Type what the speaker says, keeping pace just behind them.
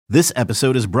This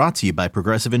episode is brought to you by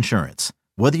Progressive Insurance.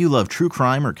 Whether you love true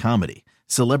crime or comedy,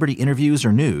 celebrity interviews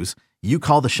or news, you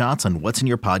call the shots on what's in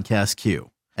your podcast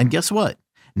queue. And guess what?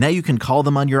 Now you can call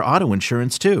them on your auto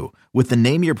insurance too with the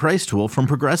Name Your Price tool from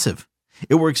Progressive.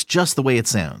 It works just the way it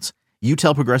sounds. You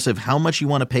tell Progressive how much you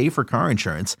want to pay for car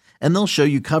insurance, and they'll show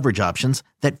you coverage options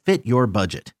that fit your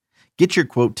budget. Get your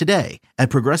quote today at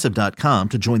Progressive.com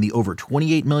to join the over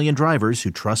 28 million drivers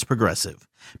who trust Progressive.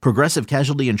 Progressive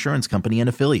Casualty Insurance Company and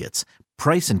Affiliates.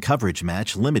 Price and coverage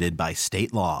match limited by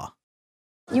state law.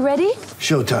 You ready?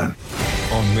 Showtime.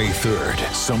 On May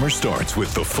 3rd, summer starts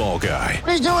with The Fall Guy.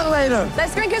 Let's do it later.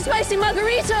 Let's drink a spicy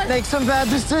margarita. Make some bad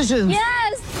decisions.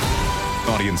 Yes!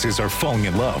 Audiences are falling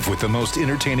in love with the most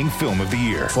entertaining film of the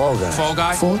year. Fall Guy. Fall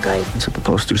Guy? Fall guy. That's what the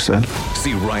poster said.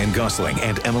 See Ryan Gosling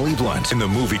and Emily Blunt in the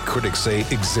movie critics say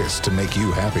exists to make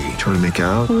you happy. Trying to make it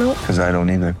out? Nope. Because I don't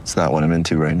either. It's not what I'm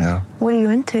into right now. What are you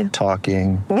into?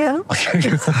 Talking. Yeah.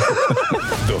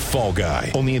 The Fall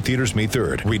Guy. Only in theaters May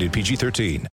 3rd. Rated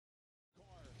PG-13.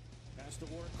 Pass the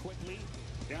work quickly.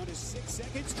 Down to 6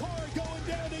 seconds. Carr going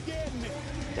down again.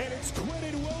 And it's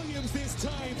Quentin Williams this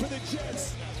time for the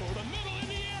Jets. Over the middle in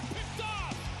the air, picked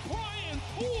off. Brian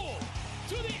Poole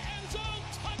to the end zone,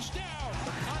 touchdown.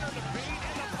 The punter to beat,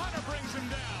 and the punter brings him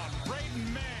down.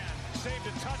 Braden Mann saved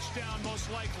a touchdown,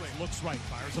 most likely. Looks right,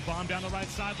 fires a bomb down the right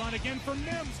sideline again for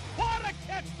Mims. What a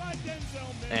catch by Denzel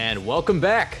Mims. And welcome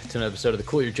back to an episode of the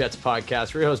Cool Your Jets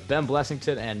podcast. We're your hosts, Ben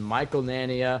Blessington and Michael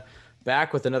Nania,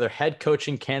 back with another head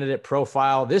coaching candidate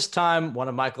profile. This time, one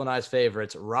of Michael and I's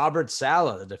favorites, Robert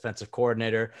Saleh, the defensive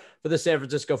coordinator for the San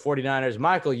Francisco 49ers.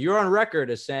 Michael, you're on record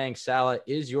as saying Saleh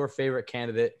is your favorite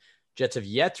candidate. Jets have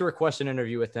yet to request an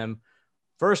interview with him.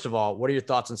 First of all, what are your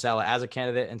thoughts on Saleh as a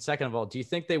candidate? And second of all, do you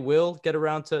think they will get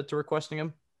around to requesting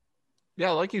him?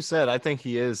 Yeah, like you said, I think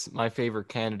he is my favorite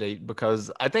candidate because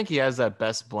I think he has that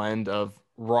best blend of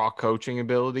raw coaching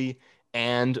ability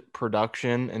and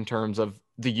production in terms of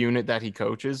the unit that he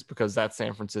coaches, because that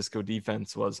San Francisco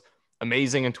defense was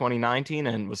amazing in 2019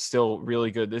 and was still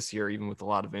really good this year, even with a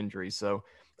lot of injuries. So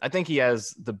I think he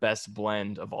has the best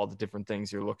blend of all the different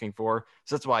things you're looking for.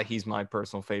 So that's why he's my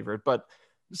personal favorite. But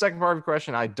the second part of the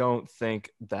question, I don't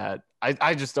think that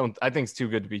I just don't, I think it's too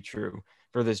good to be true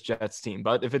for this Jets team.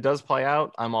 But if it does play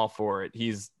out, I'm all for it.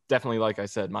 He's definitely, like I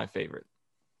said, my favorite.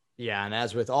 Yeah, and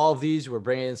as with all of these, we're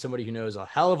bringing in somebody who knows a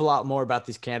hell of a lot more about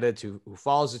these candidates, who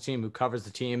follows the team, who covers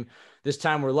the team. This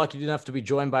time, we're lucky enough to be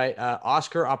joined by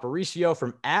Oscar Aparicio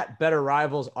from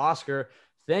 @BetterRivals. Oscar,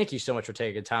 thank you so much for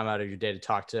taking time out of your day to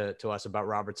talk to us about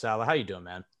Robert Saleh. How you doing,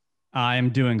 man? I am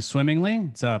doing swimmingly.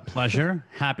 It's a pleasure.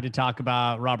 Happy to talk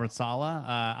about Robert Saleh.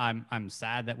 I'm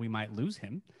sad that we might lose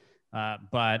him,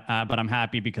 but I'm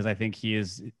happy because I think he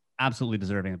is absolutely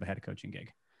deserving of a head coaching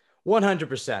gig.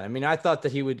 100%. I mean, I thought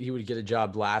that he would get a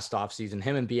job last offseason.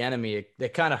 Him and Bieniemy, they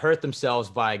kind of hurt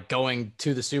themselves by going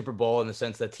to the Super Bowl, in the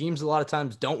sense that teams a lot of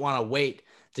times don't want to wait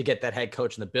to get that head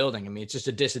coach in the building. I mean, it's just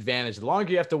a disadvantage. The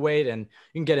longer you have to wait, and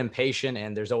you can get impatient,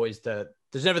 and there's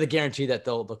never the guarantee that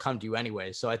they'll come to you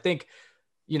anyway. So I think,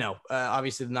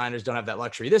 obviously the Niners don't have that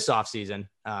luxury this offseason,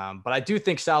 but I do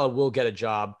think Saleh will get a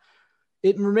job.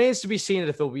 It remains to be seen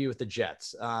if he'll be with the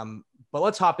Jets. But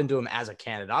let's hop into him as a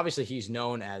candidate. Obviously, he's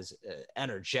known as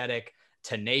energetic,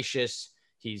 tenacious.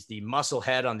 He's the muscle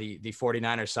head on the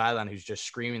 49ers sideline who's just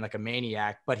screaming like a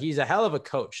maniac, but he's a hell of a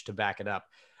coach to back it up.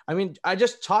 I mean, I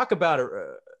just talk about it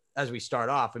as we start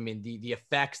off. I mean, the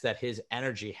effects that his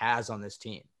energy has on this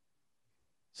team.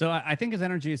 So I think his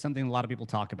energy is something a lot of people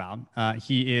talk about.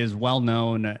 He is well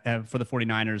known for the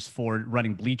 49ers for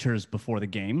running bleachers before the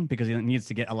game because he needs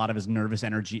to get a lot of his nervous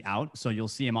energy out. So you'll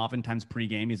see him oftentimes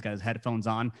pregame. He's got his headphones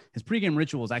on. His pregame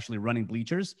ritual is actually running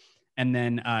bleachers and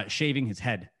then shaving his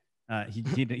head. He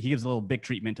gives a little big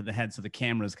treatment to the head so the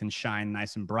cameras can shine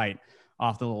nice and bright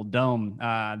off the little dome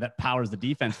that powers the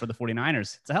defense for the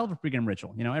 49ers. It's a hell of a pregame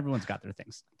ritual. Everyone's got their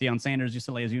things. Deion Sanders used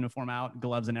to lay his uniform out,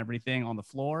 gloves and everything on the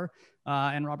floor,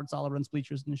 and Robert Saleh runs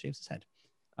bleachers and shaves his head.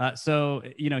 So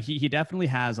he definitely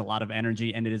has a lot of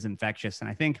energy, and it is infectious. And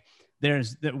I think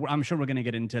I'm sure we're going to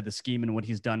get into the scheme and what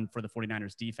he's done for the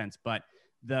 49ers defense, but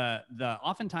the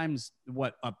oftentimes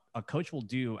what a coach will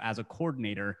do as a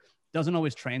coordinator doesn't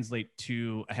always translate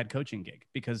to a head coaching gig,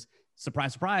 because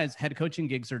surprise, surprise, head coaching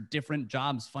gigs are different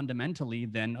jobs fundamentally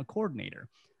than a coordinator.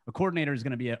 A coordinator is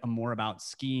going to be more about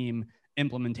scheme,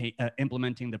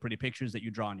 implementing the pretty pictures that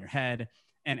you draw in your head.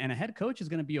 And a head coach is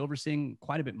going to be overseeing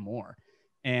quite a bit more.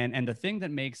 And the thing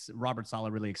that makes Robert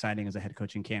Saleh really exciting as a head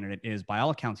coaching candidate is, by all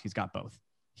accounts, he's got both.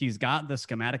 He's got the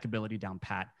schematic ability down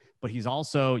pat, but he's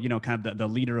also, kind of the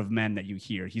leader of men that you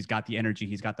hear. He's got the energy.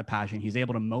 He's got the passion. He's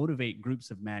able to motivate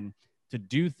groups of men to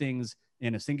do things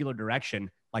in a singular direction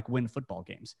like win football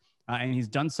games. And he's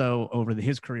done so over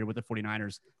his career with the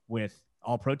 49ers with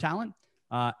all pro talent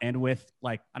and with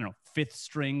like, I don't know, fifth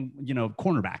string,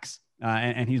 cornerbacks.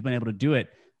 And he's been able to do it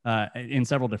in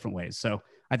several different ways. So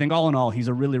I think all in all, he's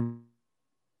a really,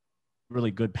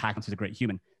 really good package. He's a great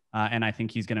human. And I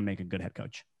think he's going to make a good head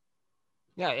coach.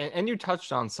 Yeah. And you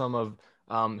touched on some of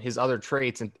his other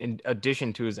traits in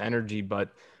addition to his energy, but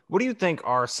what do you think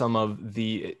are some of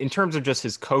in terms of just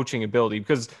his coaching ability?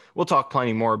 Because we'll talk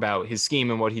plenty more about his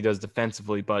scheme and what he does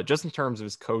defensively, but just in terms of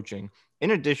his coaching,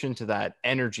 in addition to that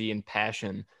energy and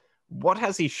passion, what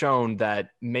has he shown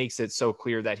that makes it so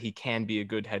clear that he can be a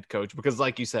good head coach? Because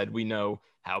like you said, we know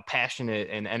how passionate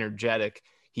and energetic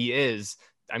he is.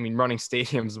 I mean, running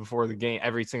stadiums before the game,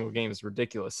 every single game is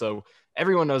ridiculous. So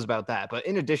everyone knows about that. But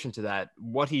in addition to that,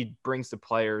 what he brings to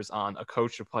players on a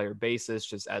coach to player basis,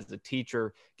 just as a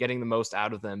teacher, getting the most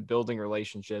out of them, building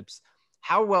relationships.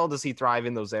 How well does he thrive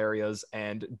in those areas?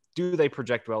 And do they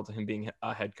project well to him being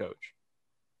a head coach?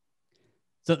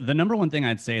 So the number one thing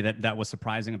I'd say that was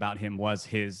surprising about him was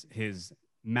his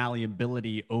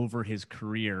malleability over his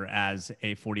career as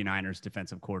a 49ers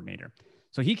defensive coordinator.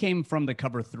 So he came from the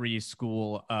cover 3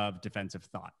 school of defensive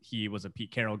thought. He was a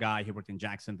Pete Carroll guy. He worked in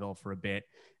Jacksonville for a bit.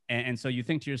 And so you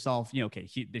think to yourself, okay,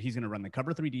 he's going to run the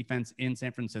cover 3 defense in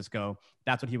San Francisco.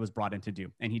 That's what he was brought in to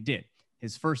do. And he did.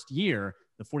 His first year,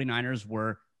 the 49ers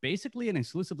were basically an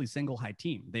exclusively single high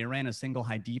team. They ran a single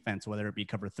high defense, whether it be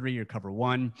cover 3 or cover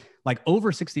 1, like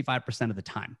over 65% of the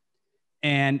time.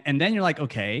 And then you're like,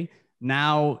 okay,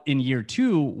 now in year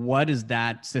 2, what is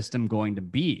that system going to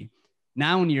be?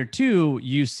 Now in year 2,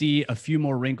 you see a few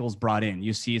more wrinkles brought in.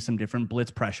 You see some different blitz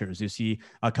pressures. You see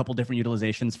a couple different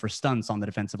utilizations for stunts on the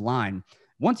defensive line.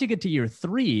 Once you get to year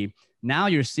 3, now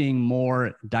you're seeing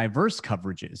more diverse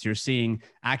coverages. You're seeing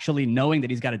actually knowing that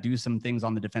he's got to do some things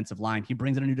on the defensive line. He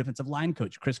brings in a new defensive line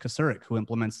coach, Chris Kasurik, who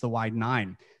implements the wide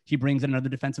 9. He brings in another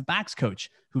defensive backs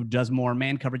coach who does more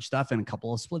man coverage stuff and a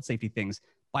couple of split safety things.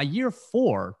 By year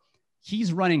 4,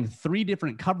 he's running 3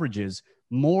 different coverages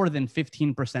more than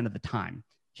 15% of the time.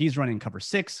 He's running cover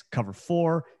 6, cover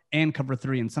 4, and cover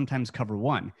 3, and sometimes cover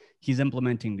 1. He's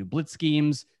implementing new blitz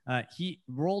schemes. He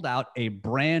rolled out a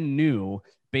brand new,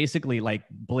 basically like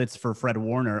blitz for Fred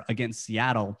Warner against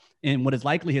Seattle in what is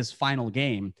likely his final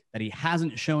game that he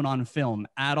hasn't shown on film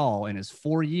at all in his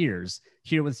 4 years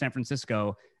here with San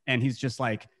Francisco. And he's just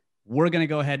like, we're going to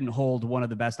go ahead and hold one of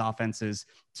the best offenses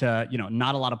to,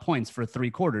 not a lot of points for 3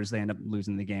 quarters. They end up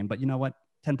losing the game, but you know what?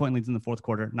 10-point leads in the 4th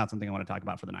quarter. Not something I want to talk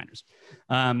about for the Niners.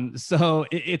 So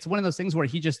it's one of those things where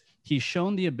he's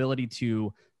shown the ability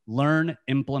to learn,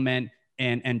 implement,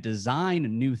 and design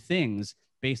new things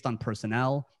based on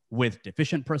personnel, with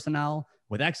deficient personnel,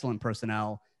 with excellent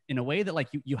personnel, in a way that like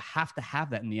you have to have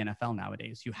that in the NFL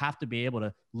nowadays. You have to be able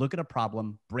to look at a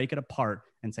problem, break it apart,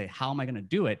 and say, how am I going to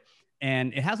do it?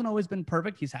 And it hasn't always been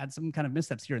perfect. He's had some kind of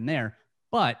missteps here and there,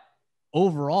 but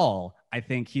overall, I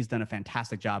think he's done a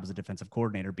fantastic job as a defensive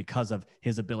coordinator because of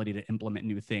his ability to implement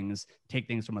new things, take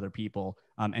things from other people,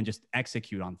 and just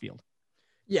execute on field.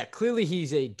 Yeah, clearly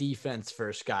he's a defense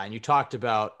first guy. And you talked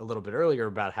about a little bit earlier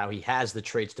about how he has the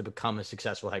traits to become a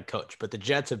successful head coach. But the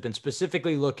Jets have been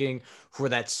specifically looking for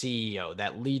that CEO,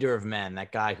 that leader of men,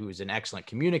 that guy who is an excellent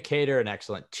communicator, an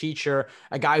excellent teacher,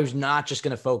 a guy who's not just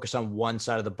going to focus on one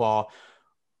side of the ball.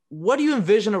 What do you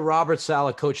envision a Robert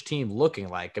Saleh coach team looking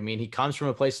like? I mean, he comes from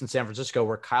a place in San Francisco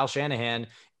where Kyle Shanahan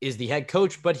is the head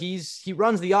coach, but he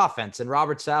runs the offense and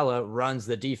Robert Saleh runs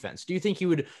the defense. Do you think he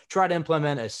would try to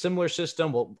implement a similar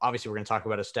system? Well, obviously we're going to talk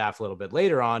about his staff a little bit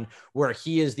later on, where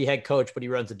he is the head coach, but he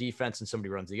runs the defense and somebody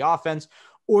runs the offense.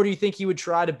 Or do you think he would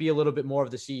try to be a little bit more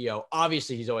of the CEO?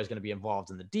 Obviously, he's always going to be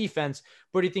involved in the defense,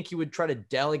 but do you think he would try to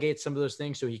delegate some of those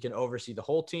things so he can oversee the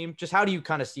whole team? Just how do you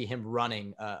kind of see him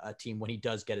running a team when he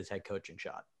does get his head coaching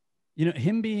shot?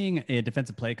 Him being a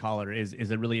defensive play caller is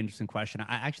a really interesting question.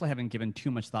 I actually haven't given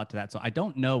too much thought to that, so I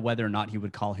don't know whether or not he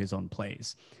would call his own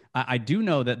plays. I do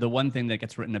know that the one thing that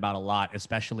gets written about a lot,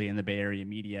 especially in the Bay Area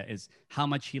media, is how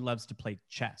much he loves to play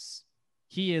chess.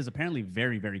 He is apparently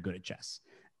very, very good at chess.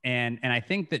 And I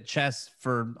think that chess,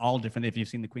 for all different, if you've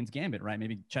seen the Queen's Gambit, right?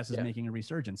 Maybe chess is making a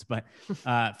resurgence, but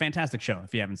fantastic show.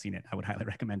 If you haven't seen it, I would highly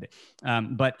recommend it.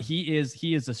 But he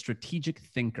is a strategic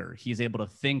thinker. He's able to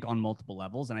think on multiple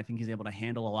levels. And I think he's able to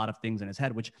handle a lot of things in his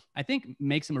head, which I think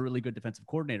makes him a really good defensive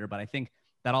coordinator. But I think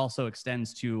that also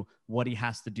extends to what he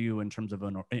has to do in terms of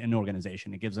an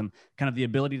organization. It gives him kind of the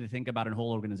ability to think about a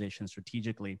whole organization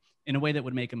strategically in a way that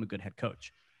would make him a good head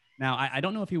coach. Now, I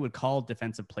don't know if he would call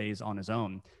defensive plays on his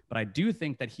own, but I do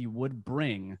think that he would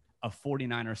bring a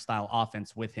 49er style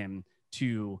offense with him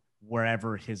to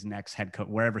wherever his next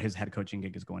wherever his head coaching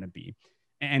gig is going to be.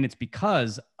 And it's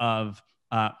because of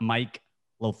Mike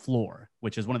LaFleur,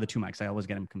 which is one of the two Mikes. I always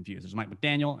get him confused. There's Mike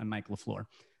McDaniel and Mike LaFleur.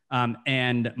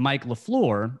 And Mike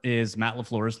LaFleur is Matt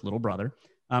LaFleur's little brother.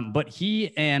 But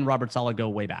he and Robert Saleh go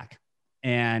way back.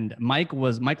 And Mike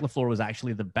LaFleur was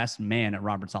actually the best man at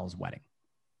Robert Saleh's wedding.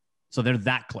 So they're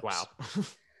that close.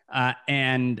 Wow.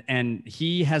 And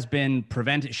he has been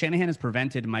Shanahan has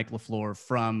prevented Mike LaFleur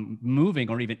from moving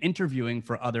or even interviewing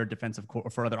for other offensive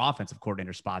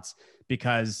coordinator spots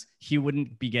because he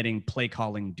wouldn't be getting play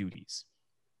calling duties.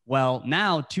 Well,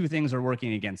 now two things are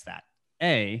working against that.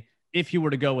 A, if he were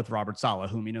to go with Robert Saleh,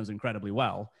 whom he knows incredibly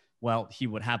well, he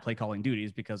would have play calling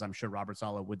duties because I'm sure Robert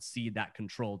Saleh would cede that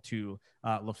control to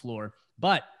LaFleur.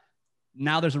 But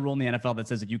now there's a rule in the NFL that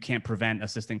says that you can't prevent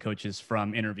assistant coaches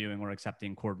from interviewing or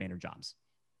accepting coordinator jobs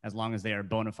as long as they are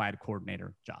bona fide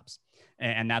coordinator jobs.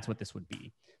 And that's what this would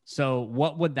be. So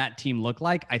what would that team look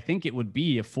like? I think it would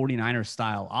be a 49ers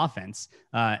style offense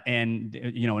and,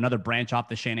 another branch off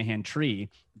the Shanahan tree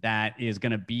that is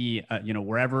going to be,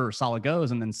 wherever Saleh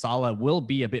goes. And then Saleh will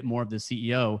be a bit more of the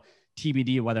CEO,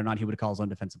 TBD whether or not he would call his own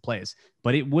defensive plays.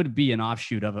 But it would be an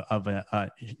offshoot of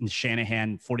a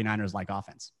Shanahan 49ers like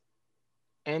offense.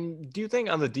 And do you think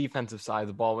on the defensive side of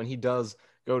the ball, when he does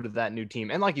go to that new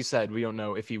team, and like you said, we don't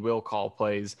know if he will call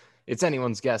plays. It's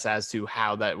anyone's guess as to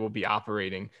how that will be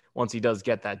operating once he does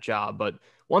get that job. But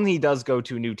when he does go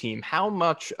to a new team, how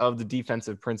much of the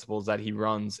defensive principles that he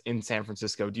runs in San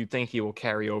Francisco do you think he will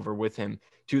carry over with him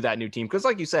to that new team? Because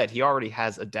like you said, he already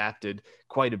has adapted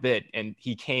quite a bit and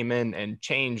he came in and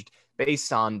changed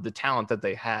based on the talent that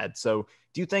they had. So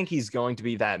do you think he's going to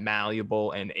be that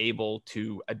malleable and able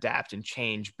to adapt and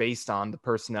change based on the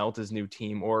personnel to his new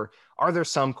team? Or are there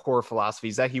some core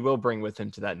philosophies that he will bring with him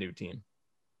to that new team?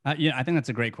 Yeah, I think that's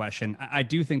a great question. I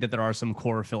do think that there are some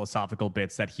core philosophical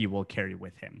bits that he will carry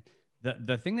with him.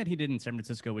 The thing that he did in San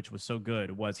Francisco, which was so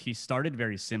good, was he started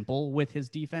very simple with his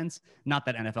defense. Not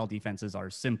that NFL defenses are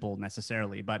simple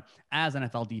necessarily, but as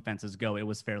NFL defenses go, it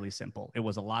was fairly simple. It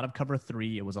was a lot of cover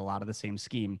three. It was a lot of the same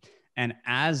scheme. And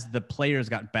as the players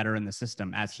got better in the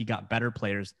system, as he got better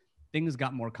players, things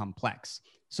got more complex.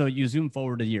 So you zoom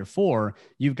forward to year 4,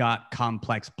 you've got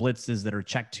complex blitzes that are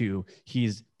checked to.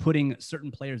 He's putting certain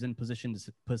players in positions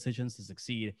to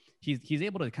succeed. He's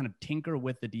able to kind of tinker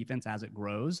with the defense as it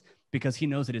grows because he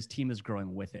knows that his team is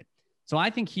growing with it. So I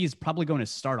think he's probably going to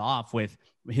start off with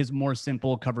his more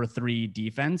simple cover 3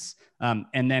 defense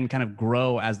and then kind of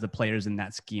grow as the players in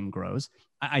that scheme grows.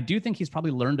 I do think he's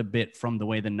probably learned a bit from the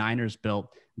way the Niners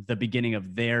built the beginning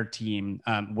of their team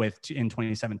in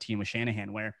 2017 with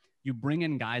Shanahan, where you bring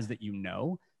in guys that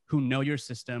who know your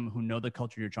system, who know the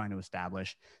culture you're trying to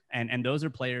establish. And those are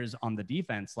players on the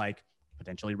defense, like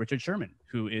potentially Richard Sherman,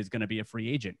 who is going to be a free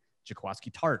agent.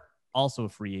 Jaquiski Tartt, also a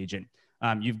free agent.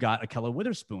 You've got Ahkello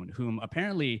Witherspoon, whom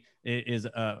apparently is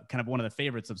kind of one of the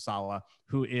favorites of Saleh,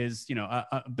 who is,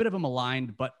 a bit of a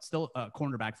maligned, but still a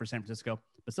cornerback for San Francisco,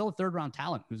 but still a third-round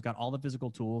talent who's got all the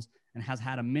physical tools and has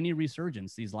had a mini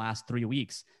resurgence these last 3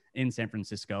 weeks in San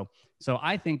Francisco. So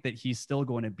I think that he's still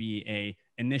going to be a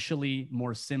initially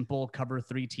more simple cover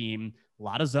 3 team, a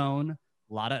lot of zone,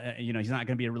 a lot of, he's not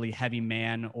going to be a really heavy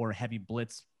man or heavy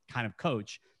blitz kind of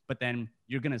coach, but then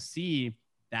you're going to see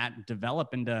that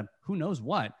develop into who knows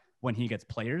what when he gets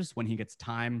players, when he gets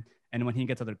time, and when he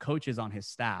gets other coaches on his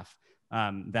staff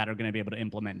that are going to be able to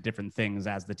implement different things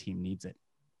as the team needs it.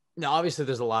 Now, obviously,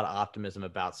 there's a lot of optimism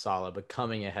about Saleh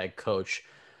becoming a head coach,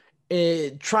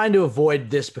 trying to avoid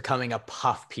this becoming a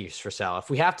puff piece for Saleh. If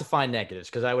we have to find negatives,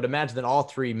 because I would imagine that all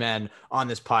 3 men on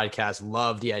this podcast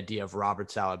love the idea of Robert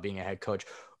Saleh being a head coach.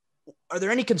 Are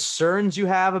there any concerns you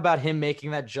have about him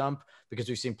making that jump? Because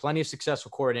we've seen plenty of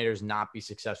successful coordinators not be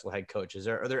successful head coaches.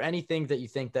 Are there anything that you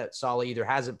think that Saleh either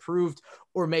hasn't proved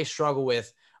or may struggle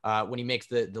with when he makes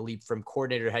the leap from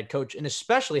coordinator to head coach, and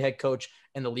especially head coach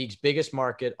in the league's biggest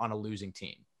market on a losing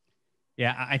team?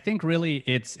 Yeah, I think really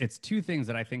it's 2 things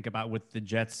that I think about with the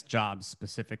Jets' jobs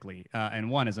specifically. And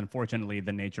one is unfortunately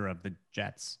the nature of the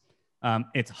Jets.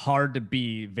 It's hard to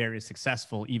be very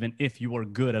successful, even if you are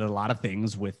good at a lot of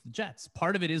things with the Jets.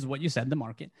 Part of it is what you said, the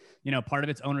market, part of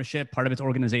it's ownership, part of it's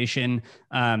organization.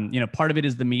 Part of it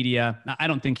is the media. I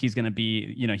don't think he's going to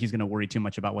be, he's going to worry too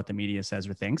much about what the media says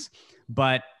or thinks,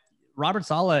 but Robert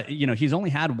Saleh, he's only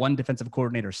had one defensive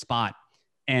coordinator spot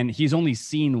and he's only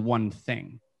seen one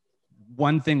thing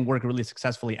work really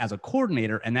successfully as a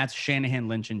coordinator. And that's Shanahan,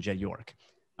 Lynch, and Jed York.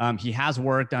 He has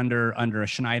worked under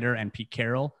Schneider and Pete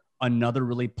Carroll, another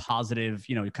really positive,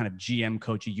 kind of GM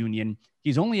coach union.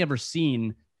 He's only ever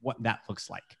seen what that looks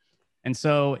like. And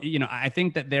so, I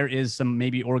think that there is some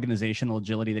maybe organizational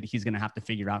agility that he's going to have to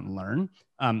figure out and learn.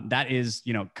 That is,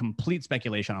 complete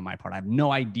speculation on my part. I have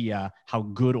no idea how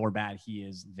good or bad he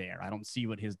is there. I don't see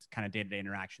what his kind of day-to-day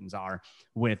interactions are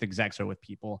with execs or with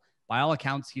people. By all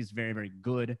accounts, he's very, very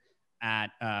good at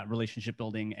relationship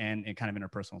building and kind of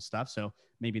interpersonal stuff. So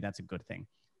maybe that's a good thing.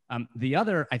 The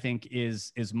other, I think,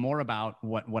 is more about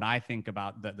what I think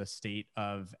about the state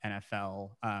of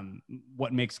NFL,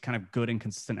 what makes kind of good and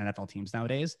consistent NFL teams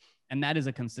nowadays, and that is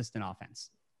a consistent offense.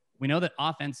 We know that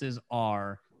offenses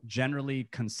are generally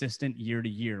consistent year to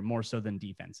year, more so than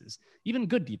defenses. Even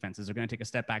good defenses are going to take a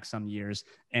step back some years,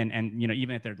 and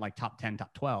even if they're like top 10,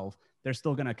 top 12, they're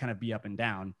still going to kind of be up and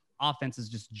down. Offense is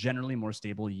just generally more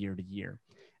stable year to year.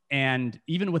 And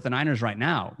even with the Niners right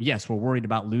now, yes, we're worried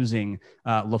about losing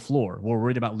LaFleur. We're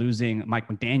worried about losing Mike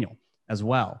McDaniel as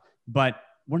well. But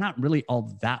we're not really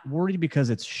all that worried because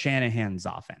it's Shanahan's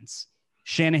offense.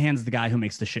 Shanahan's the guy who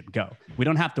makes the ship go. We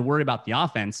don't have to worry about the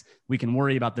offense. We can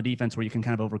worry about the defense where you can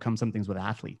kind of overcome some things with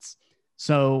athletes.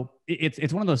 So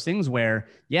it's one of those things where,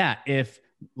 yeah, if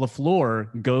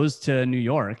LaFleur goes to New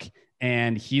York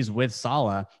and he's with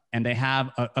Saleh and they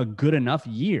have a good enough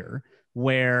year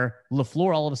where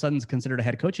LaFleur all of a sudden is considered a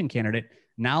head coaching candidate.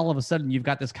 Now, all of a sudden, you've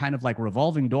got this kind of like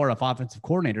revolving door of offensive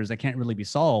coordinators that can't really be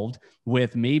solved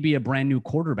with maybe a brand new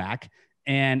quarterback.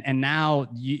 And now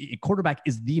quarterback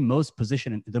is the most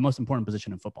important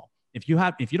position in football. If you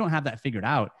don't have that figured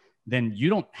out, then you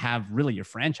don't have really your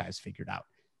franchise figured out.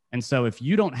 And so if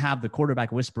you don't have the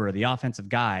quarterback whisperer, the offensive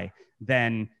guy,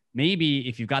 then maybe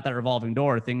if you've got that revolving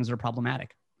door, things are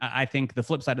problematic. I think the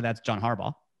flip side of that's John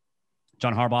Harbaugh.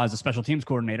 John Harbaugh is a special teams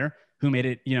coordinator who made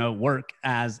it, work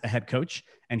as a head coach,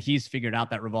 and he's figured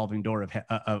out that revolving door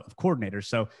of coordinators.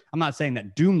 So I'm not saying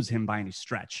that dooms him by any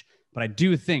stretch, but I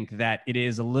do think that it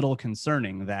is a little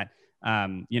concerning that,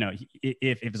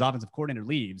 if his offensive coordinator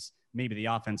leaves, maybe the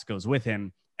offense goes with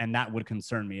him, and that would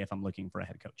concern me if I'm looking for a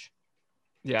head coach.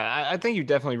 Yeah, I think you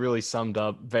definitely really summed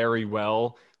up very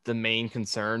well the main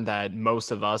concern that most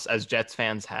of us as Jets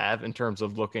fans have in terms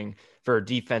of looking for a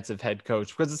defensive head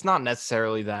coach, because it's not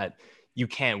necessarily that you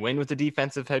can't win with a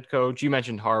defensive head coach. You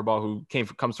mentioned Harbaugh, who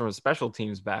comes from a special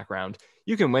teams background.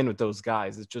 You can win with those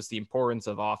guys. It's just the importance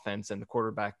of offense and the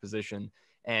quarterback position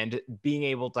and being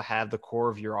able to have the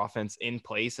core of your offense in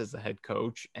place as the head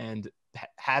coach and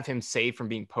have him safe from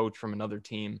being poached from another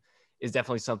team is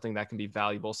definitely something that can be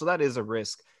valuable. So that is a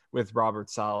risk with Robert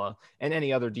Saleh and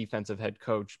any other defensive head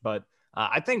coach. But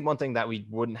I think one thing that we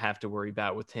wouldn't have to worry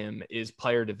about with him is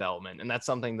player development. And that's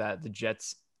something that the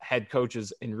Jets head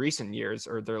coaches in recent years,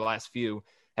 or their last few,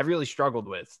 have really struggled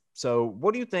with. So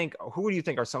who do you think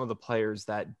are some of the players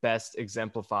that best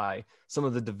exemplify some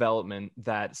of the development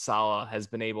that Saleh has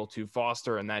been able to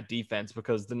foster in that defense?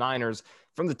 Because the Niners,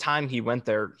 from the time he went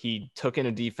there, he took in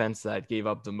a defense that gave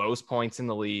up the most points in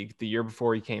the league the year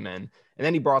before he came in. And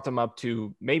then he brought them up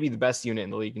to maybe the best unit in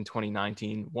the league in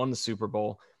 2019, won the Super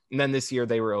Bowl. And then this year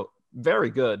they were very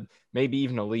good, maybe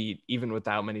even elite, even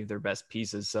without many of their best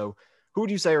pieces. So who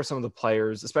would you say are some of the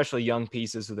players, especially young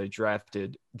pieces who they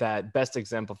drafted, that best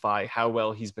exemplify how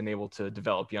well he's been able to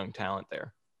develop young talent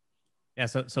there? Yeah.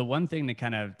 So one thing to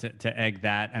kind of to egg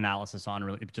that analysis on,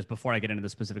 really, just before I get into the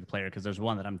specific player, because there's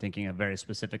one that I'm thinking of very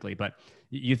specifically, but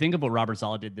you think of what Robert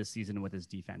Saleh did this season with his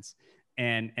defense,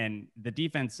 and the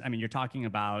defense. I mean, you're talking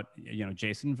about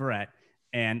Jason Verrett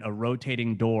and a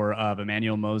rotating door of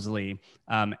Emmanuel Moseley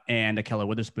and Ahkello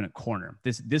Witherspoon at corner.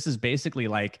 This is basically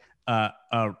like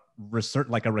a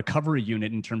recovery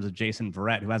unit in terms of Jason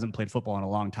Verrett, who hasn't played football in a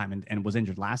long time and was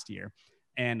injured last year,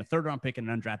 and a third round pick and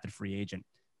an undrafted free agent.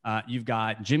 You've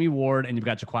got Jimmy Ward and you've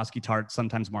got Jaquiski Tartt,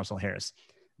 sometimes Marcel Harris.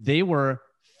 They were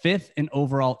 5th in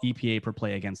overall EPA per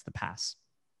play against the pass,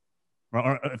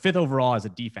 or 5th overall as a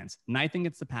defense, 9th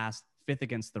against the pass, 5th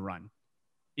against the run.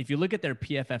 If you look at their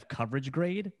PFF coverage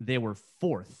grade, they were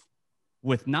 4th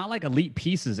with not like elite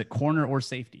pieces at corner or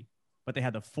safety, but they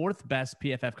had the 4th best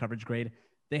PFF coverage grade.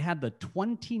 They had the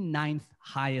 29th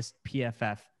highest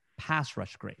PFF pass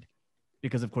rush grade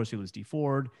because, of course, you lose Dee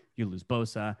Ford, you lose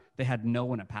Bosa. They had no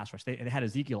one at pass rush. They had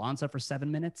Ezekiel Ansah for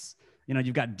 7 minutes.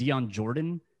 You've got Dion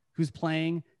Jordan who's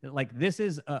playing. Like, this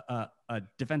is a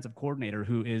defensive coordinator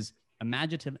who is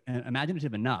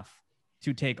imaginative enough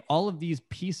to take all of these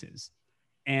pieces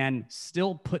and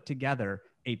still put together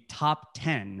a top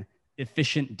 10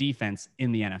 efficient defense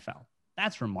in the NFL.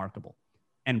 That's remarkable.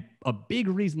 And a big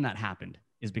reason that happened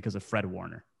is because of Fred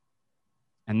Warner.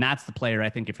 And that's the player, I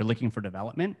think, if you're looking for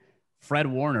development. Fred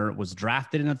Warner was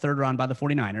drafted in the 3rd round by the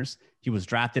 49ers. He was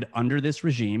drafted under this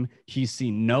regime. He's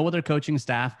seen no other coaching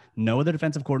staff, no other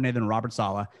defensive coordinator than Robert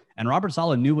Saleh. And Robert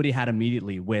Saleh knew what he had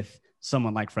immediately with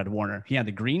someone like Fred Warner. He had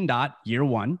the green dot year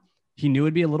one. He knew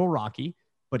it'd be a little rocky,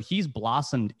 but he's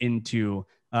blossomed into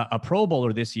a Pro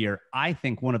Bowler this year. I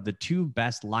think one of the two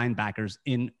best linebackers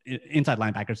inside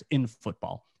linebackers in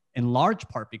football, in large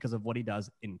part because of what he does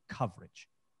in coverage,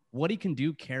 what he can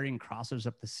do carrying crossers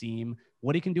up the seam,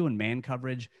 what he can do in man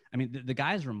coverage. I mean, the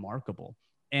guy is remarkable,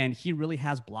 and he really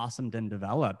has blossomed and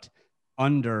developed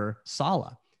under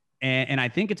Saleh. And I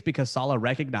think it's because Saleh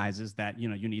recognizes that, you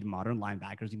need modern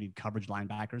linebackers, you need coverage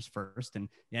linebackers first. And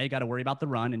yeah, you got to worry about the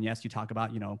run. And yes, you talk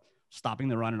about, stopping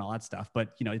the run and all that stuff,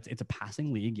 but it's a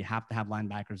passing league. You have to have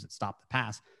linebackers that stop the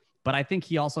pass. But I think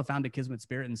he also found a kismet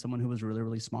spirit in someone who was really,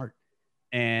 really smart.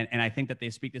 And I think that they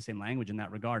speak the same language in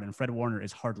that regard. And Fred Warner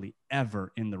is hardly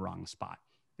ever in the wrong spot.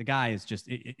 The guy is just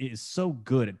is so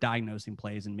good at diagnosing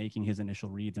plays and making his initial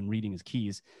reads and reading his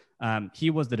keys. He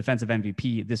was the defensive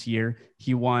MVP this year.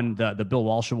 He won the Bill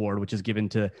Walsh Award, which is given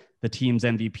to the team's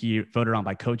MVP voted on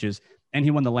by coaches. And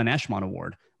he won the Len Eshmon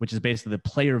Award, which is basically the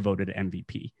player voted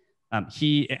MVP.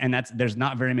 There's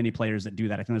not very many players that do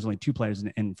that. I think there's only 2 players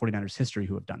in 49ers history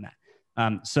who have done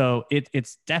that. So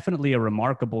it's definitely a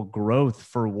remarkable growth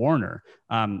for Warner.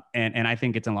 And I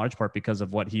think it's in large part because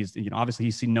of what he's, obviously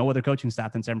he's seen no other coaching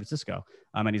staff in San Francisco.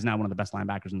 And he's now one of the best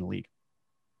linebackers in the league.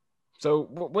 So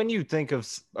when you think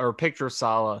of or picture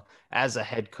Saleh as a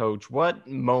head coach, what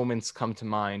moments come to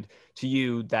mind to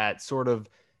you that sort of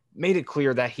made it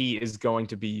clear that he is going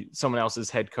to be someone else's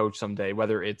head coach someday,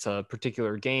 whether it's a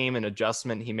particular game, an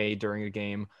adjustment he made during a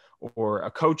game, or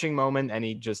a coaching moment,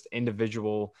 any just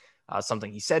individual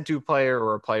something he said to a player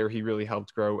or a player he really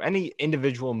helped grow, any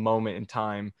individual moment in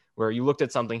time where you looked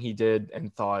at something he did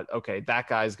and thought, okay, that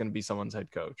guy is going to be someone's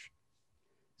head coach?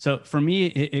 So for me,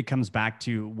 it comes back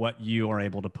to what you are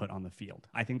able to put on the field.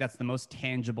 I think that's the most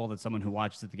tangible that someone who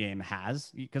watches the game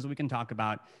has, because we can talk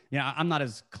about, I'm not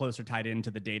as close or tied into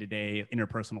the day-to-day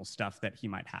interpersonal stuff that he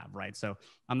might have, right? So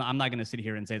I'm not going to sit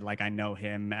here and say, like, I know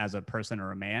him as a person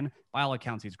or a man. By all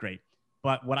accounts, he's great.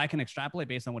 But what I can extrapolate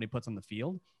based on what he puts on the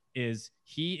field is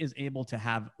he is able to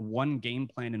have one game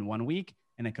plan in one week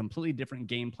and a completely different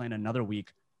game plan another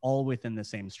week, all within the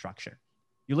same structure.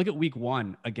 You look at week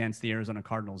 1 against the Arizona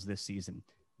Cardinals this season.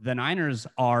 The Niners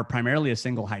are primarily a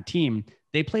single high team.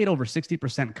 They played over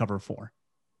 60% cover 4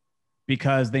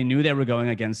 because they knew they were going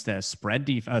against a spread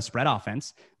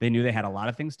offense. They knew they had a lot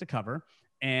of things to cover,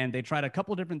 and they tried a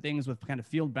couple different things with kind of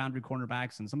field boundary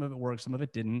cornerbacks, and some of it worked, some of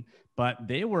it didn't, but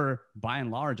they were by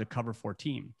and large a cover 4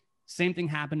 team. Same thing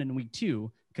happened in week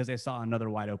 2 because they saw another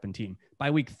wide open team. By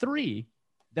week 3,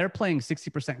 they're playing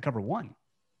 60% cover 1.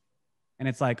 And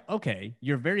it's like, okay,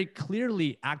 you're very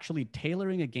clearly actually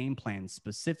tailoring a game plan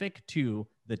specific to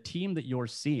the team that you're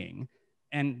seeing.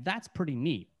 And that's pretty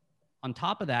neat. On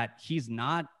top of that, he's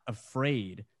not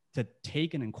afraid to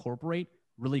take and incorporate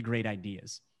really great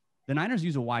ideas. The Niners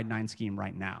use a wide 9 scheme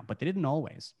right now, but they didn't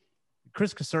always.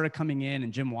 Chris Caserta coming in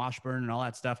and Jim Washburn and all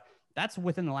that stuff, that's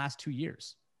within the last 2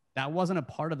 years. That wasn't a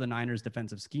part of the Niners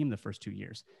defensive scheme the first 2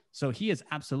 years. So he is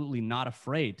absolutely not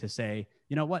afraid to say,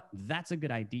 you know what, that's a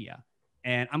good idea.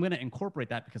 And I'm going to incorporate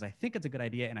that because I think it's a good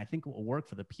idea and I think it will work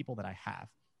for the people that I have.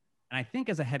 And I think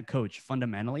as a head coach,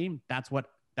 fundamentally, that's what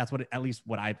at least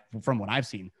from what I've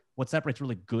seen, what separates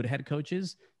really good head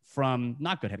coaches from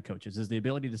not good head coaches is the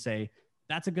ability to say,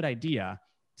 that's a good idea,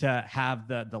 to have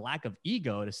the lack of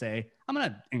ego to say, I'm going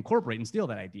to incorporate and steal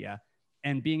that idea,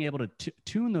 and being able to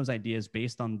tune those ideas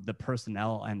based on the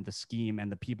personnel and the scheme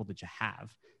and the people that you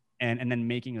have, and then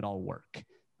making it all work.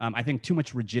 I think too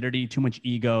much rigidity, too much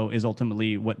ego is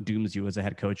ultimately what dooms you as a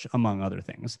head coach, among other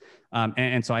things.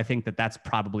 And so I think that's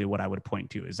probably what I would point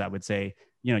to is I would say,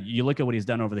 you look at what he's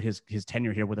done over his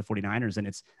tenure here with the 49ers, and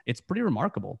it's pretty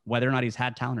remarkable. Whether or not he's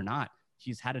had talent or not,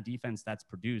 he's had a defense that's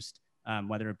produced,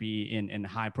 whether it be in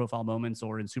high profile moments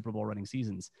or in Super Bowl running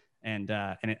seasons. And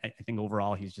I think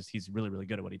overall, he's really, really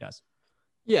good at what he does.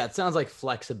 Yeah, it sounds like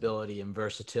flexibility and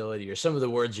versatility are some of the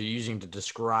words you're using to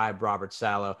describe Robert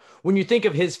Saleh. When you think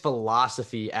of his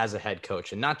philosophy as a head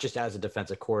coach, and not just as a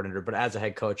defensive coordinator, but as a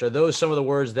head coach, are those some of the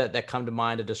words that come to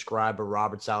mind to describe a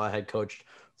Robert Saleh head coach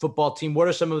football team? What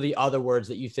are some of the other words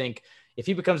that you think, if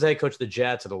he becomes the head coach of the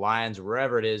Jets or the Lions or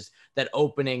wherever it is, that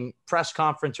opening press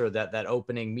conference or that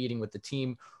opening meeting with the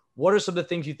team, what are some of the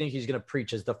things you think he's going to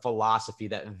preach as the philosophy,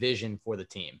 that vision for the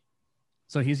team?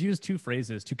 So he's used two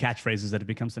catchphrases that have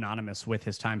become synonymous with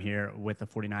his time here with the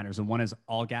 49ers. And one is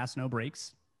all gas, no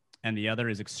brakes. And the other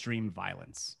is extreme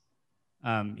violence.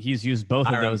 He's used both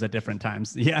of those at different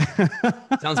times. Yeah.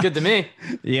 Sounds good to me.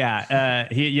 Yeah.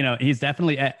 He's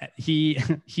definitely,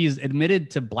 he's admitted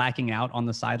to blacking out on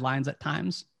the sidelines at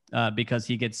times because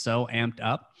he gets so amped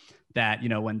up. that,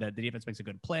 when the defense makes a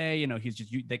good play,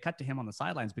 they cut to him on the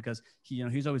sidelines because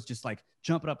he's always just like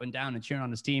jumping up and down and cheering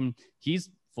on his team. He's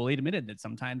fully admitted that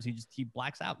sometimes he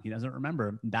blacks out. He doesn't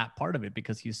remember that part of it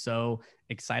because he's so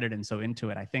excited and so into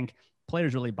it. I think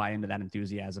players really buy into that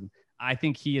enthusiasm. I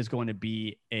think he is going to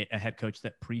be a head coach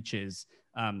that preaches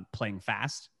playing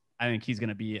fast. I think he's going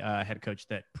to be a head coach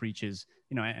that preaches,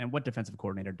 and what defensive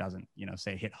coordinator doesn't,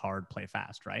 say hit hard, play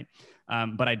fast, right?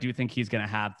 But I do think he's going to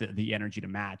have the energy to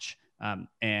match.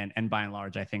 And by and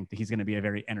large, I think that he's going to be a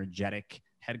very energetic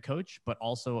head coach, but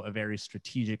also a very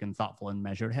strategic and thoughtful and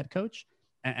measured head coach.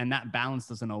 And that balance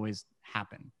doesn't always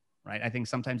happen, right? I think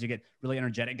sometimes you get really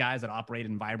energetic guys that operate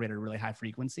and vibrate at a really high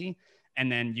frequency. And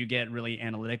then you get really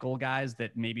analytical guys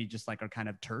that maybe just like are kind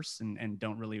of terse and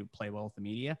don't really play well with the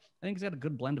media. I think he's got a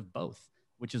good blend of both,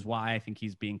 which is why I think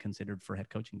he's being considered for head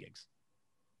coaching gigs.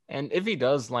 And if he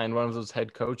does land one of those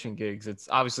head coaching gigs, it's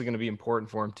obviously going to be important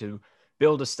for him to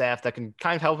build a staff that can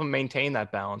kind of help him maintain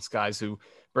that balance. Guys who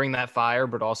bring that fire,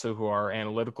 but also who are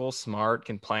analytical, smart,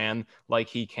 can plan like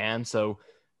he can. So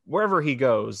wherever he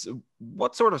goes,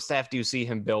 what sort of staff do you see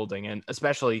him building? And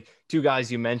especially two guys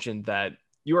you mentioned that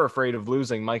you are afraid of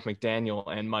losing, Mike McDaniel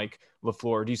and Mike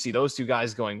LaFleur. Do you see those two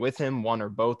guys going with him, one or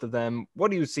both of them?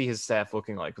 What do you see his staff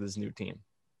looking like with his new team?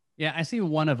 Yeah, I see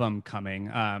one of them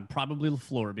coming, probably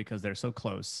LaFleur because they're so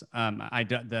close.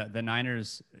 The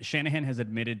Niners, Shanahan has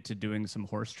admitted to doing some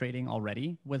horse trading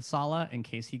already with Saleh in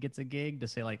case he gets a gig to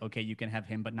say like, okay, you can have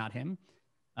him, but not him.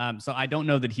 So I don't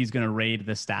know that he's going to raid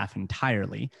the staff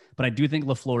entirely, but I do think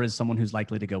LaFleur is someone who's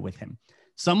likely to go with him.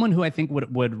 Someone who I think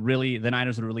would really, the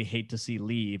Niners would really hate to see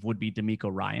leave would be DeMeco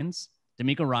Ryans.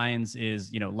 DeMeco Ryans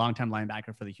is, longtime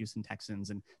linebacker for the Houston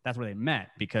Texans. And that's where they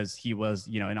met because he was,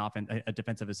 a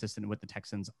defensive assistant with the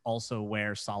Texans, also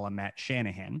where Saleh met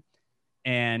Shanahan.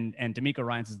 And DeMeco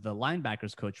Ryans is the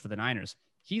linebackers coach for the Niners.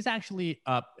 He's actually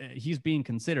he's being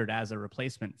considered as a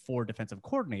replacement for defensive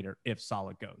coordinator if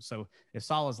Saleh goes. So if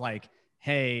Saleh's like,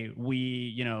 hey,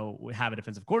 we have a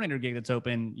defensive coordinator gig that's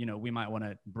open, we might want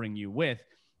to bring you with.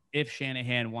 If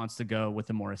Shanahan wants to go with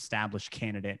a more established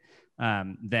candidate,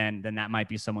 then that might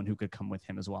be someone who could come with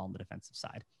him as well on the defensive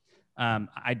side.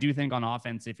 I do think on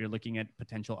offense, if you're looking at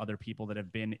potential other people that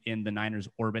have been in the Niners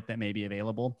orbit that may be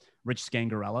available, Rich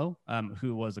Scangarello,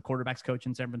 who was a quarterbacks coach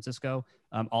in San Francisco,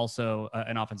 also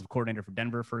an offensive coordinator for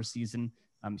Denver for a season.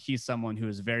 He's someone who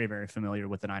is very, very familiar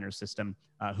with the Niners system,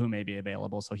 who may be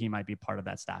available. So he might be part of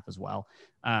that staff as well.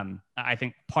 I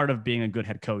think part of being a good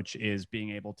head coach is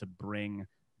being able to bring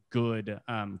good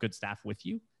staff with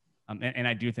you. And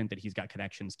I do think that he's got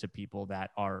connections to people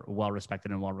that are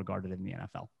well-respected and well-regarded in the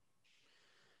NFL.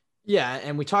 Yeah,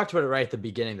 and we talked about it right at the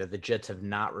beginning that the Jets have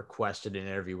not requested an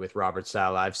interview with Robert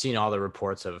Saleh. I've seen all the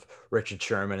reports of Richard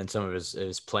Sherman and some of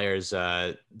his players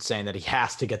saying that he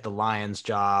has to get the Lions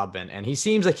job, and he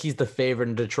seems like he's the favorite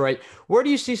in Detroit. Where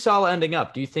do you see Saleh ending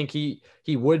up? Do you think he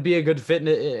would be a good fit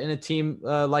in a team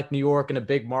like New York in a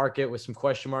big market with some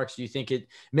question marks? Do you think it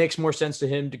makes more sense to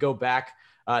him to go back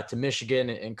to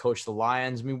Michigan and coach the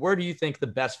Lions? I mean, where do you think the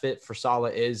best fit for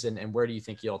Saleh is, and where do you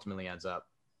think he ultimately ends up?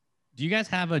 Do you guys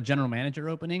have a general manager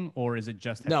opening, or is it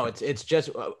just? No, it's just,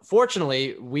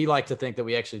 fortunately, we like to think that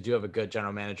we actually do have a good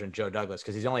general manager in Joe Douglas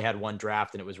because he's only had one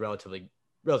draft and it was relatively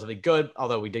good,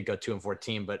 although we did go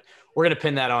 2-14, but we're going to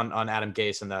pin that on Adam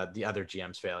Gase and the other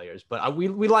GM's failures. But we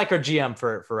like our GM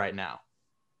for right now.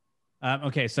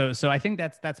 Okay. So I think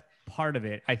that's part of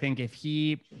it. I think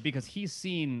because he's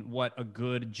seen what a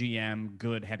good GM,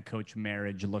 good head coach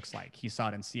marriage looks like. He saw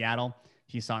it in Seattle.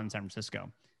 He saw it in San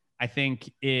Francisco. I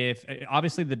think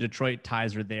obviously the Detroit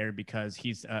ties are there because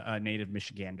he's a native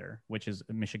Michigander,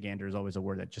 Michigander is always a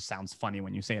word that just sounds funny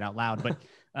when you say it out loud, but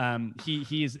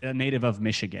he's a native of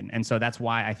Michigan. And so that's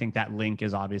why I think that link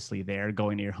is obviously there.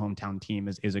 Going to your hometown team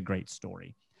is a great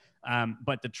story.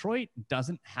 But Detroit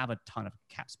doesn't have a ton of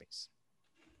cap space.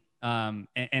 And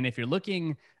if you're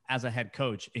looking as a head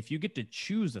coach, if you get to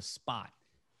choose a spot,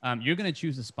 you're going to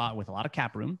choose a spot with a lot of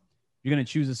cap room. You're going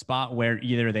to choose a spot where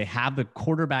either they have the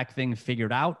quarterback thing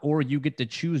figured out, or you get to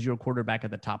choose your quarterback at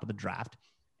the top of the draft.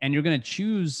 And you're going to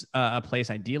choose a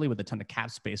place ideally with a ton of cap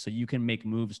space so you can make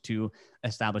moves to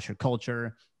establish your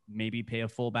culture, maybe pay a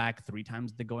fullback 3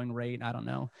 times the going rate. I don't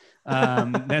know.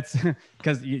 That's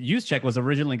because Juszczyk was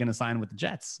originally going to sign with the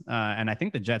Jets. And I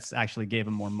think the Jets actually gave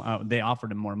him they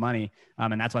offered him more money.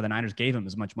 And that's why the Niners gave him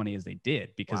as much money as they did,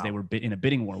 because they were in a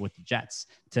bidding war with the Jets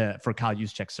for Kyle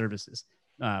Juszczyk's services.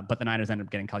 But the Niners ended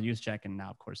up getting Kyle Juszczyk, and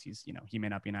now, of course, he may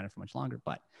not be United for much longer.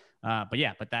 But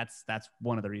that's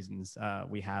one of the reasons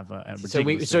we have.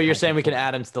 So you're saying we can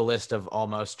add him to the list of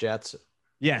almost Jets?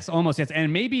 Yes, almost. Yes.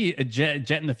 And maybe a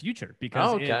Jet in the future,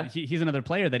 because he's another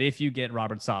player that if you get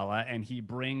Robert Saleh and he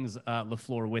brings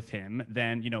LaFleur with him,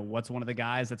 then, what's one of the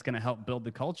guys that's going to help build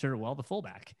the culture? Well, the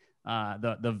fullback,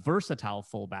 the versatile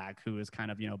fullback who is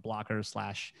kind of, blocker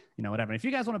 / whatever. If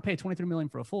you guys want to pay $23 million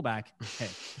for a fullback, hey,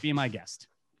 be my guest.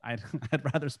 I'd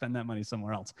rather spend that money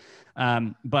somewhere else.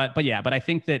 But I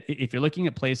think that if you're looking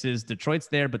at places, Detroit's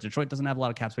there, but Detroit doesn't have a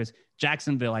lot of cap space.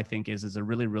 Jacksonville, I think, is a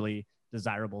really, really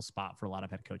desirable spot for a lot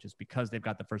of head coaches, because they've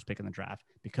got the first pick in the draft,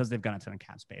 because they've got a ton of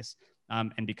cap space,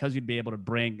 and because you'd be able to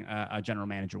bring a general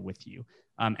manager with you.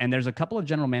 And there's a couple of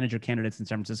general manager candidates in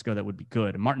San Francisco that would be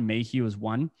good. Martin Mayhew is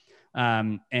one,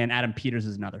 and Adam Peters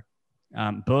is another.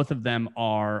 Both of them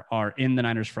are in the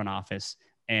Niners front office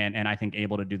and I think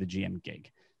able to do the GM gig.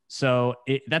 So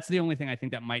that's the only thing I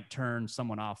think that might turn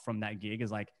someone off from that gig,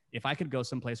 is like, if I could go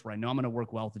someplace where I know I'm going to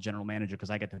work well with the general manager because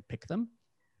I get to pick them,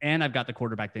 and I've got the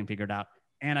quarterback thing figured out,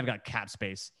 and I've got cap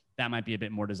space, that might be a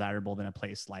bit more desirable than a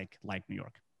place like New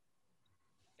York.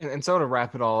 And so to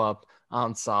wrap it all up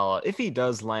on Saleh, if he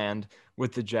does land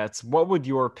with the Jets, what would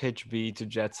your pitch be to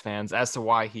Jets fans as to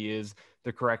why he is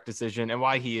the correct decision and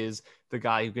why he is the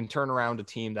guy who can turn around a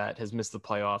team that has missed the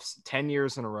playoffs 10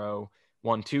 years in a row,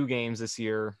 won 2 games this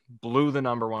year, blew the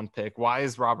number 1 pick? Why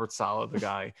is Robert Saleh the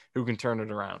guy who can turn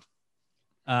it around?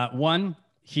 One,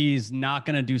 he's not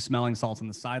going to do smelling salts on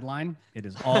the sideline. It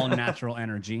is all natural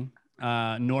energy.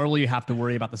 Nor will you have to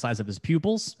worry about the size of his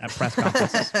pupils at press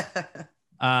conferences.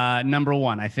 Number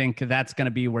one, I think that's going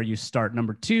to be where you start.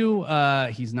 Number two,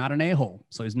 he's not an a-hole.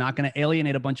 So he's not going to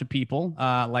alienate a bunch of people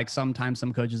like sometimes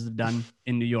some coaches have done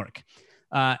in New York.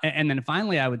 And then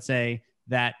finally, I would say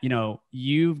that,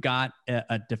 you've got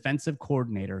a defensive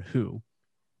coordinator who,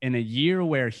 in a year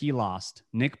where he lost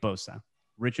Nick Bosa,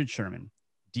 Richard Sherman,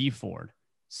 Dee Ford,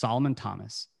 Solomon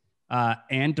Thomas,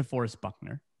 and DeForest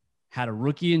Buckner, had a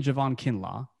rookie in Javon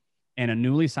Kinlaw and a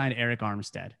newly signed Eric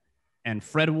Armstead, and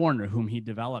Fred Warner, whom he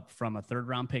developed from a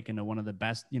 3rd-round pick into one of the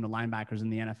best, linebackers in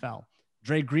the NFL.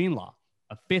 Dre Greenlaw,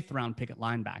 a 5th-round pick at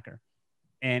linebacker.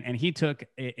 And he took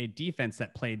a defense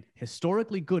that played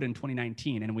historically good in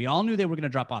 2019, and we all knew they were going to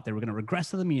drop off. They were going to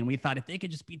regress to the mean. We thought if they could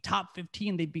just be top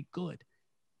 15, they'd be good.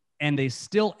 And they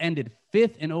still ended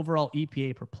 5th in overall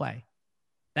EPA per play.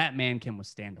 That man can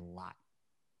withstand a lot.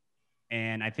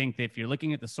 And I think that if you're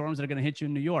looking at the storms that are going to hit you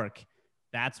in New York,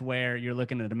 that's where you're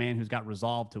looking at a man who's got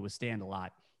resolve to withstand a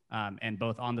lot. And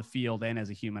both on the field and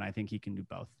as a human, I think he can do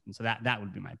both. And so that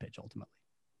would be my pitch ultimately.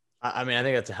 I mean, I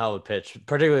think that's a hell of a pitch,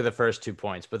 particularly the first 2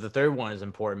 points. But the third one is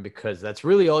important because that's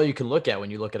really all you can look at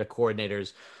when you look at a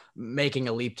coordinator's making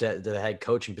a leap to the head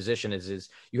coaching position is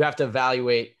you have to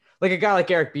evaluate. Like a guy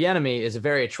like Eric Bieniemy is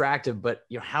very attractive, but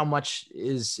how much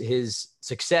is his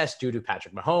success due to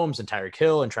Patrick Mahomes and Tyreek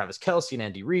Hill and Travis Kelce and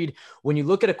Andy Reid? When you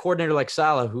look at a coordinator like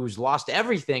Saleh, who's lost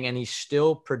everything and he's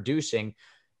still producing,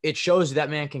 it shows you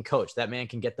that man can coach. That man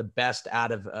can get the best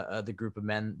out of the group of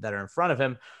men that are in front of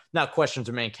him. Now, questions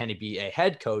remain: can he be a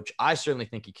head coach? I certainly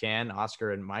think he can.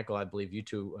 Oscar and Michael, I believe you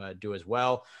two do as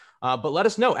well. But let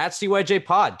us know at CYJ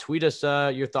Pod. Tweet us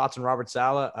your thoughts on Robert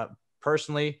Saleh.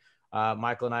 Personally,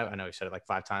 Michael and I know he said it like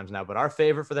 5 times now, but our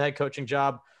favorite for the head coaching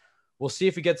job. We'll see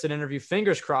if he gets an interview.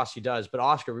 Fingers crossed he does. But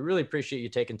Oscar, we really appreciate you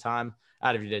taking time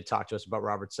out of your day to talk to us about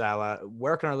Robert Saleh.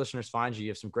 Where can our listeners find you? You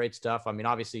have some great stuff. I mean,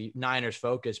 obviously Niners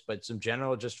focus, but some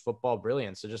general just football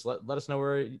brilliance. So just let us know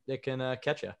where they can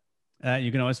catch you.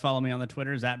 You can always follow me on the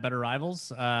Twitters at Better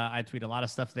Rivals. I tweet a lot of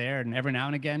stuff there, and every now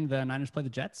and again the Niners play the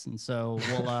Jets, and so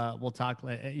we'll talk.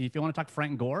 If you want to talk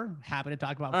Frank Gore, happy to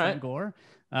talk about Frank Gore.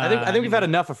 I think we've had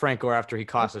enough of Frank Gore after he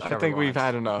cost us. I think we've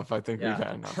had enough. We've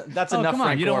had enough. That's enough. Come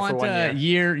on, you don't want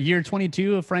year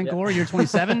 22 of Frank Gore, year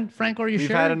 27 Frank Gore. We've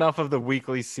had enough of the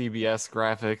weekly CBS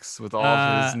graphics with all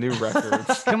of his new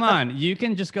records. Come on, you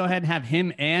can just go ahead and have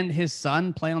him and his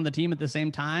son play on the team at the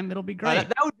same time. It'll be great.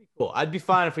 That would be cool. I'd be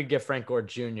fine if we get Frank Gore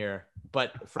Jr.,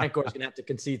 but Frank Gore's gonna have to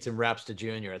concede some reps to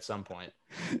Jr. at some point.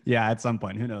 Yeah, at some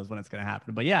point. Who knows when it's gonna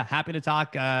happen? But yeah, happy to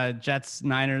talk Jets,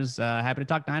 Niners. Happy to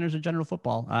talk Niners or general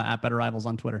football at Better Rivals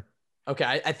on Twitter.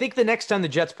 Okay, I think the next time the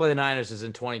Jets play the Niners is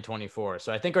in 2024.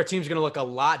 So I think our team's going to look a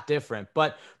lot different.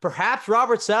 But perhaps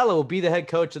Robert Saleh will be the head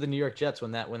coach of the New York Jets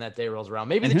when that day rolls around.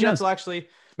 Maybe the Jets will actually.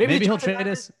 Maybe he'll trade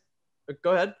us.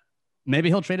 Go ahead. Maybe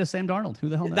he'll trade us Sam Darnold. Who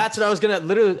the hell knows? That's what I was going to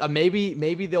literally.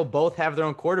 Maybe they'll both have their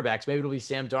own quarterbacks. Maybe it'll be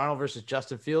Sam Darnold versus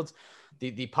Justin Fields.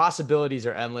 The possibilities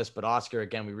are endless. But Oscar,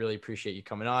 again, we really appreciate you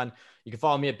coming on. You can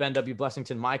follow me at Ben W.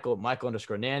 Blessington,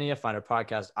 Michael_Nania. Find our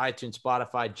podcast, iTunes,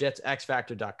 Spotify,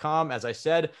 JetsXFactor.com. As I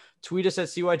said, tweet us at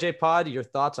CYJ Pod. Your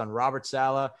thoughts on Robert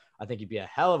Saleh. I think he'd be a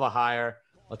hell of a hire.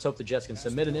 let's hope the Jets can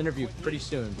submit an interview pretty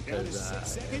soon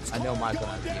because I know Michael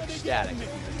and I would be ecstatic.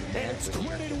 And it's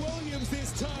Quentin Williams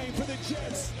this time for the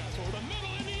Jets. For the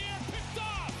middle in the air, picked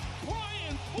off.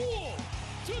 Brian Poole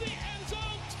to the end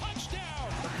zone, touchdown.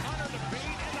 Hunter the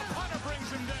beat, and the punter brings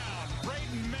him down.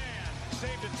 Braden Mann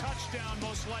saved a touchdown,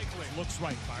 most likely. Looks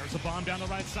right, fires a bomb down the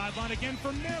right sideline again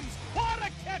for Mims. What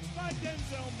a catch by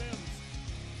Denzel Mims.